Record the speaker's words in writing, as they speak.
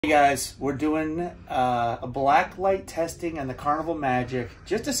Hey guys, we're doing a Blacklight testing on the Carnival Magic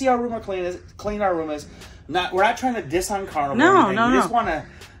just to see how clean our room is. We're not trying to diss on Carnival. No. We just want to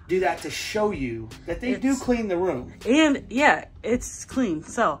do that to show you that they do clean the room. And yeah, it's clean.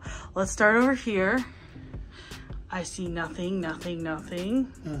 So let's start over here. I see nothing.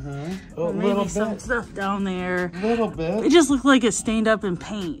 Oh, Maybe some stuff down there. A little bit. It just looked like it's stained up in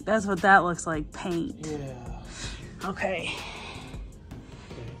paint. That's what that looks like, paint. Yeah. Okay.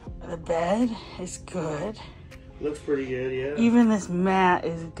 The bed is good. Looks pretty good, yeah. Even this mat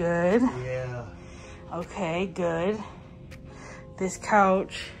is good. Yeah. Okay, good. This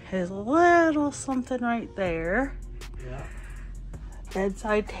couch has a little something right there. Yeah.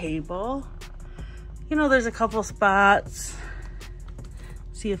 Bedside table. You know, there's a couple spots.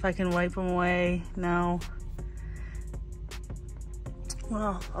 See if I can wipe them away. No.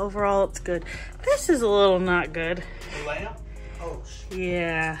 Well, overall it's good. This is a little not good. The lamp? Oh, shit.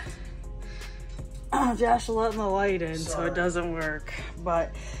 Yeah. Oh, Josh is letting the light in, so it doesn't work.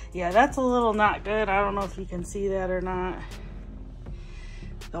 But yeah, that's a little not good. I don't know if you can see that or not.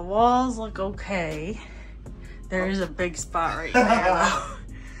 The walls look okay. There is a big spot right there.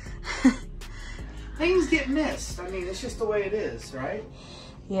 Things get missed. I mean, it's just the way it is, right?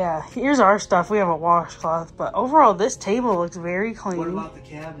 Yeah, here's our stuff. We have a washcloth, but overall, this table looks very clean. What about the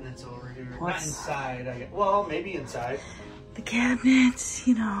cabinets over here? Not inside, I guess. Well, maybe inside. The cabinets,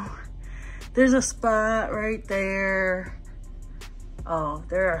 you know, there's a spot right there. Oh,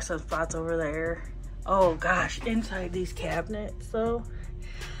 there are some spots over there. Oh gosh, inside these cabinets though,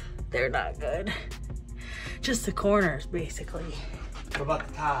 they're not good. Just the corners, basically. What about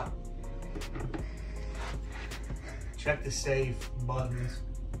the top? Check the safe buttons.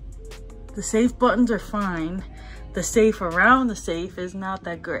 The safe buttons are fine. The safe around the safe is not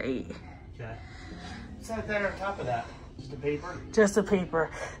that great. Okay. What's that there on top of that? Just a paper? Just a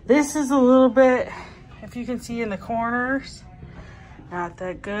paper. This is a little bit, if you can see in the corners, not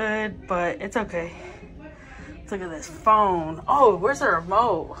that good, but it's okay. Let's look at this phone. Oh, where's the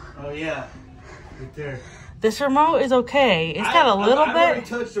remote? Oh yeah, right there. This remote is okay. It's got a little bit. I already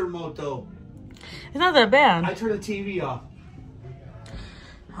touched the remote though. It's not that bad. I turned the TV off.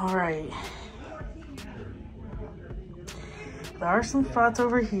 All right. There are some spots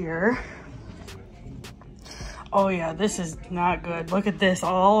over here. Oh yeah, this is not good. Look at this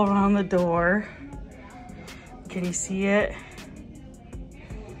all around the door. Can you see it?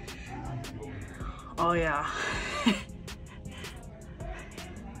 Oh yeah.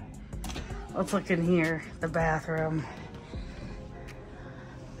 Let's look in here, the bathroom.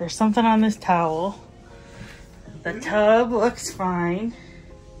 There's something on this towel. The tub looks fine.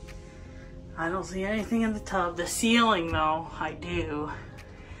 I don't see anything in the tub. The ceiling though, I do.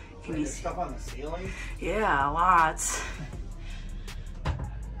 Can you see stuff on the ceiling? Yeah, lots.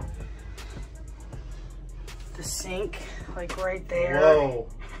 The sink, like right there. Whoa.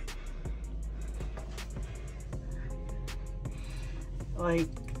 Like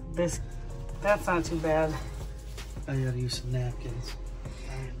this, that's not too bad. I gotta use some napkins.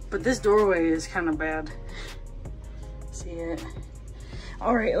 But this doorway is kind of bad. See it?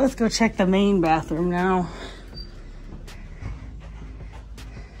 All right, let's go check the main bathroom now.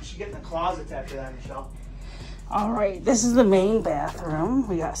 You should get in the closets after that, Michelle. All right, this is the main bathroom.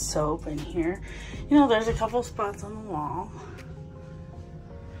 We got soap in here. You know, there's a couple spots on the wall.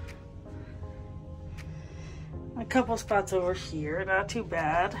 A couple spots over here, not too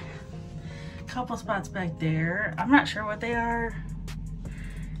bad. A couple spots back there. I'm not sure what they are.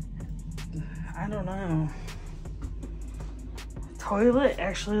 I don't know. Toilet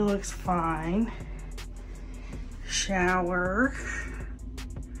actually looks fine. Shower.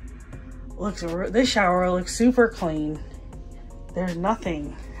 This shower looks super clean. There's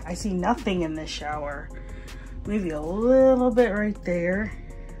nothing. I see nothing in this shower. Maybe a little bit right there.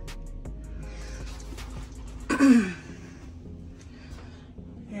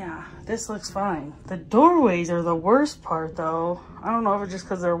 Yeah, this looks fine. The doorways are the worst part though. I don't know if it's just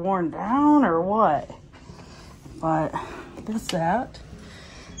because they're worn down or what. But that's that.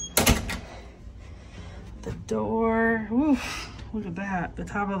 The door. Oof. Look at that, the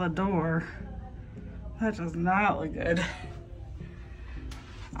top of the door. That does not look good.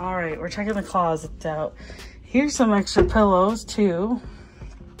 All right, we're checking the closets out. Here's some extra pillows too.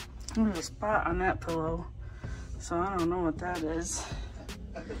 There's a spot on that pillow, so I don't know what that is.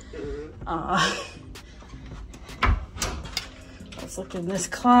 Let's look in this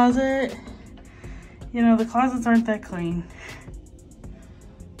closet. You know, the closets aren't that clean,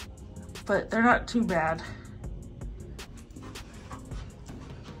 but they're not too bad.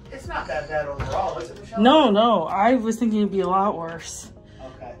 It's not that bad overall, is it, Michelle? No, I was thinking it'd be a lot worse.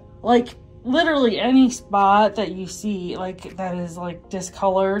 Okay. like literally any spot that you see like that is like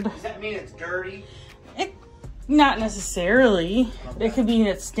discolored. Does that mean it's dirty? Not necessarily. Okay. It could be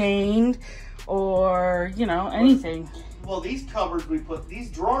it's stained or, you know, anything. Well, these cupboards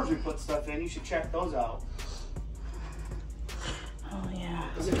these drawers we put stuff in, you should check those out. Oh, yeah.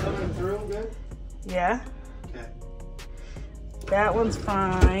 Is it coming through good? Yeah. Okay. That one's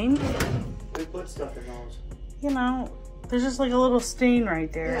fine. We put stuff in those. You know, there's just like a little stain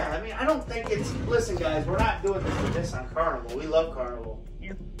right there. Yeah, I mean, I don't think it's... Listen, guys, we're not doing this on Carnival. We love Carnival.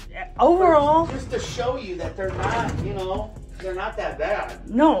 Overall... But just to show you that they're not, you know, they're not that bad.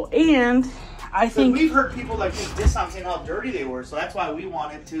 No, and I think... We've heard people like just diss on saying how dirty they were, so that's why we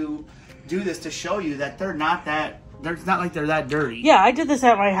wanted to do this, to show you that they're not that... It's not like they're that dirty. Yeah, I did this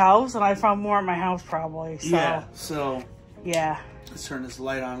at my house, and I found more at my house probably. So. Yeah, so... Yeah. Let's turn this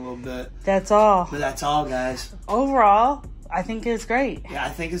light on a little bit. That's all. But that's all, guys. Overall, I think it's great. Yeah, I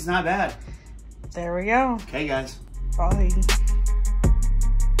think it's not bad. There we go. Okay, guys. Bye.